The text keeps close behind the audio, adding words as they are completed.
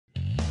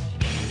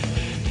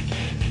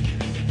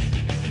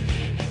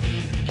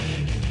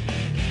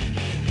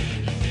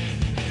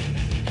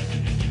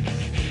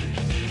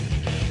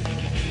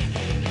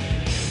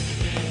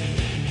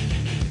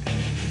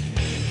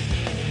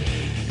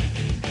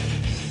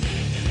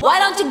Why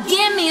don't you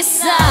give me a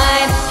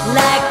sign?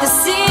 Like the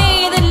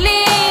sea that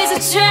leads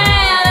a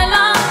trail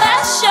along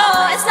that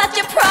shore. It's not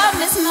your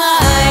problem, it's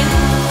mine.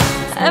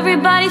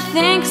 Everybody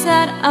thinks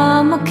that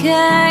I'm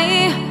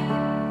okay.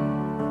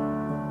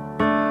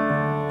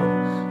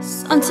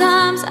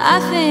 Sometimes I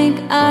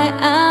think I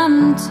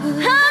am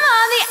too. I'm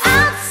on the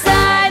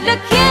outside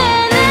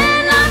looking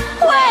in. I'm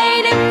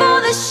waiting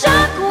for the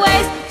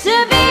shockwaves to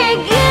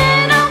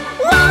begin. Oh,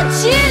 won't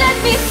you let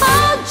me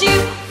hold you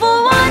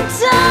for one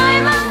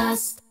time?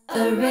 Just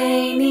a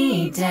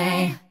rainy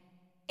day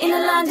in a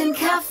London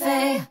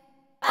cafe,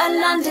 a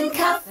London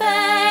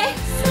cafe.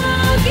 So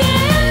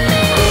give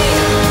me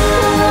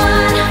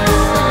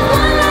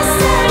one last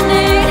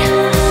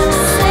serenade.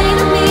 Say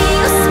to me,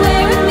 or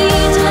swear at me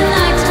till the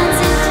night turns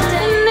into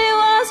day. And it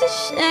was a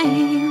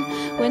shame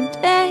when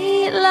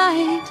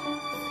daylight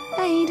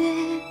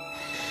faded,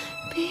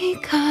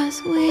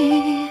 because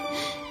we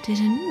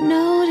didn't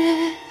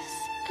notice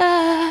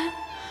at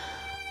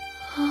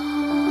all.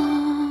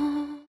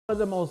 One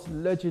of the most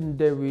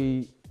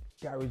legendary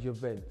garage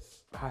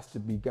events has to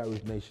be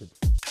Garage Nation.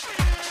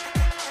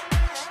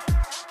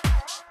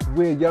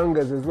 We're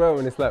youngers as well,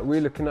 and it's like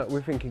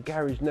we're thinking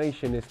Garage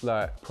Nation is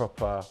like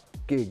proper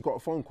gig. Got a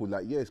phone call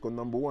like, yeah, it's gone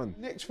 #1.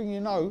 Next thing you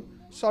know,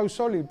 So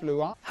Solid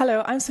blew up.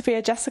 Hello, I'm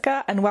Sophia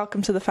Jessica, and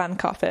welcome to the Fan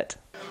Carpet.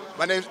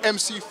 My name's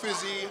MC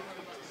Fizzy,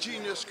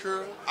 Genius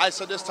Cru. I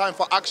said it's time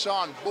for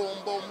action. Boom,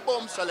 boom,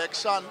 boom,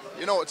 selection.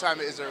 You know what time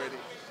it is already.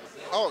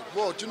 Oh,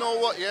 well, do you know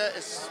what? Yeah,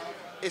 it's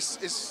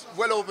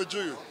well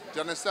overdue. Do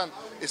you understand?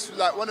 It's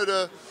like one of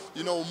the,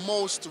 you know,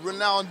 most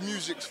renowned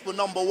musics for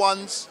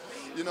 #1s.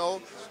 You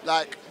know,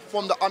 like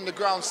from the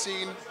underground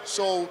scene.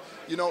 So,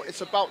 you know,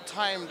 it's about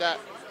time that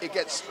it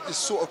gets this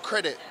sort of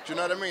credit. Do you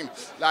know what I mean?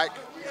 Like,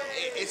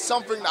 it's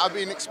something that I've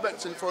been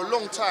expecting for a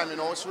long time. You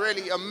know, it's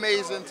really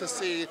amazing to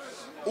see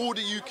all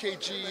the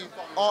UKG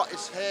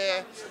artists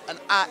here and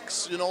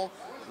acts, you know,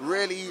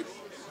 really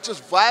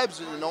just vibes,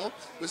 you know.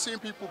 We're seeing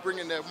people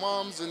bringing their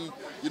mums and,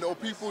 you know,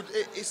 people,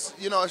 it's,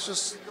 you know, it's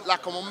just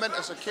like a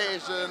momentous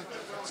occasion.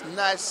 It's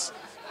nice,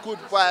 good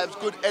vibes,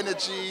 good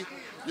energy,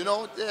 you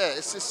know. Yeah,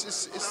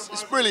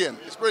 it's brilliant,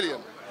 it's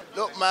brilliant.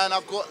 Look, man,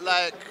 I've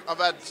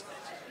had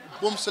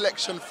Boom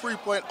Selection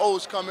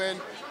 3.0s coming.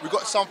 We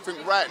got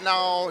something right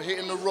now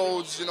hitting the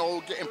roads, you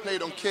know, getting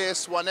played on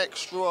KS One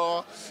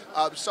Extra.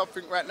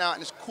 Something right now,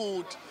 and it's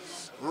called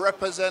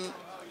Represent,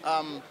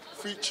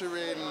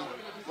 featuring,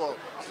 well,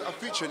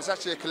 it's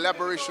actually a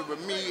collaboration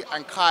with me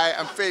and Kai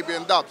and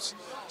Fabian Dubs.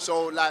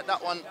 So like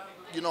that one,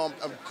 you know,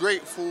 I'm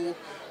grateful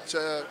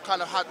to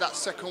kind of have that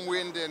second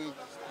wind and,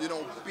 you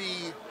know,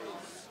 be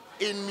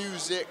in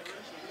music,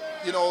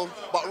 you know,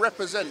 but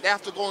Represent, they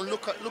have to go and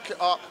look it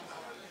up.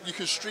 You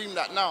can stream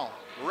that now.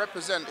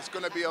 Represent, it's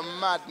gonna be a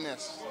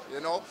madness,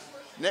 you know.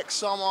 Next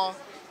summer,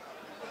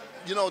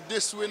 you know,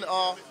 this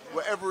winter,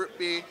 wherever it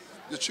be,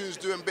 the tune's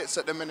doing bits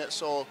at the minute,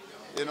 so,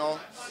 you know.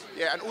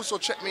 Yeah, and also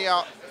check me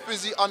out,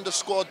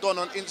 Fizzy_Don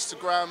on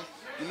Instagram.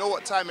 You know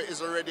what time it is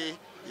already,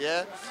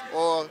 yeah?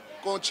 Or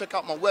go and check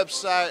out my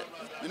website.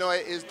 You know,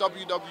 it is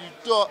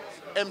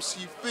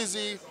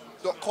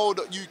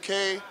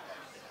www.mcfizzy.co.uk.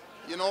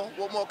 You know,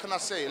 what more can I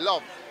say?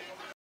 Love.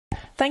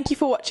 Thank you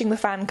for watching the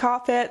Fan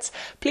Carpet.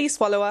 Please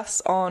follow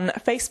us on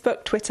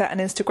Facebook, Twitter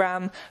and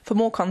Instagram for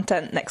more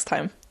content next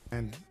time.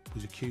 And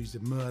was accused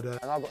of murder.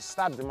 And I got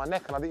stabbed in my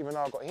neck and I didn't even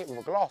know I got hit with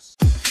a glass.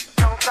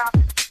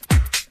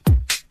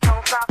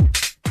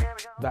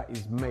 That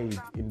is made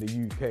in the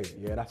UK,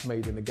 yeah, that's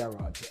made in the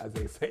garage, as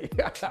they say.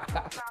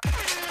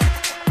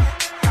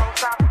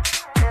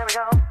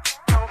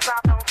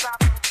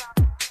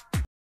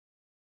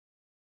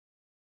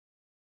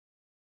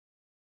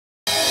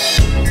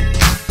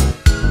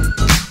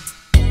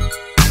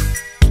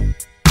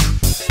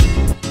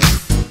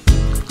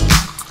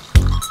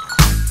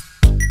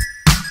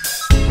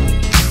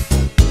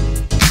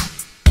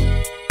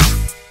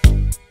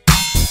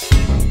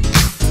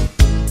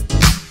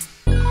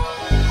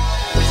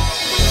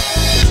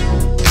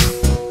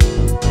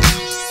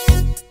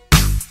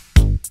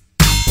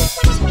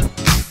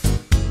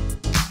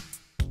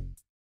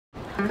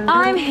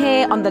 I'm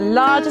here on the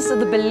largest of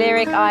the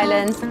Balearic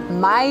Islands,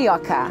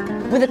 Mallorca,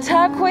 with the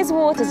turquoise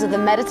waters of the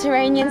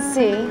Mediterranean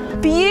Sea,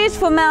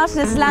 beautiful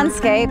mountainous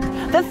landscape,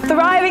 the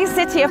thriving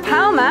city of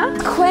Palma,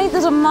 quaint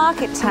little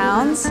market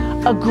towns,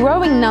 a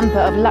growing number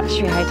of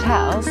luxury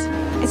hotels.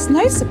 It's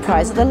no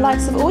surprise that the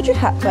likes of Audrey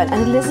Hepburn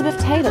and Elizabeth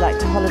Taylor like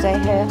to holiday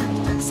here.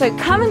 So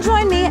come and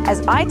join me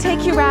as I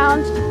take you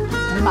round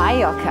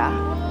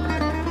Mallorca.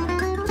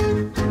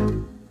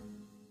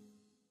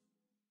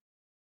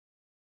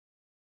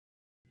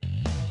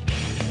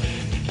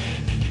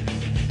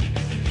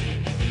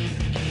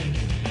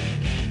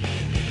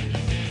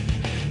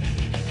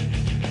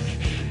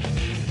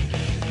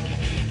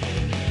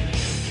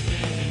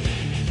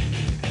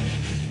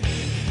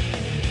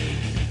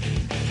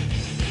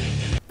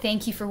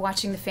 Thank you for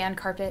watching the Fan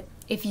Carpet.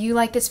 If you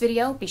like this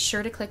video, be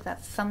sure to click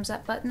that thumbs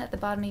up button at the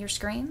bottom of your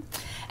screen.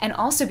 And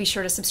also be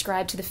sure to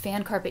subscribe to the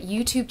Fan Carpet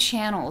YouTube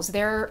channels.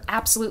 They're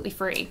absolutely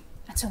free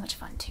and so much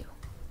fun too.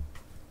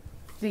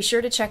 Be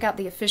sure to check out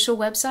the official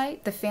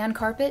website,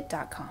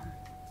 thefancarpet.com.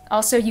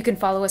 Also, you can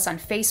follow us on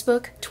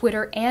Facebook,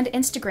 Twitter, and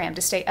Instagram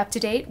to stay up to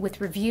date with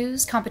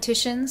reviews,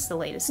 competitions, the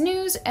latest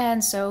news,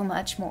 and so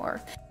much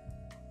more.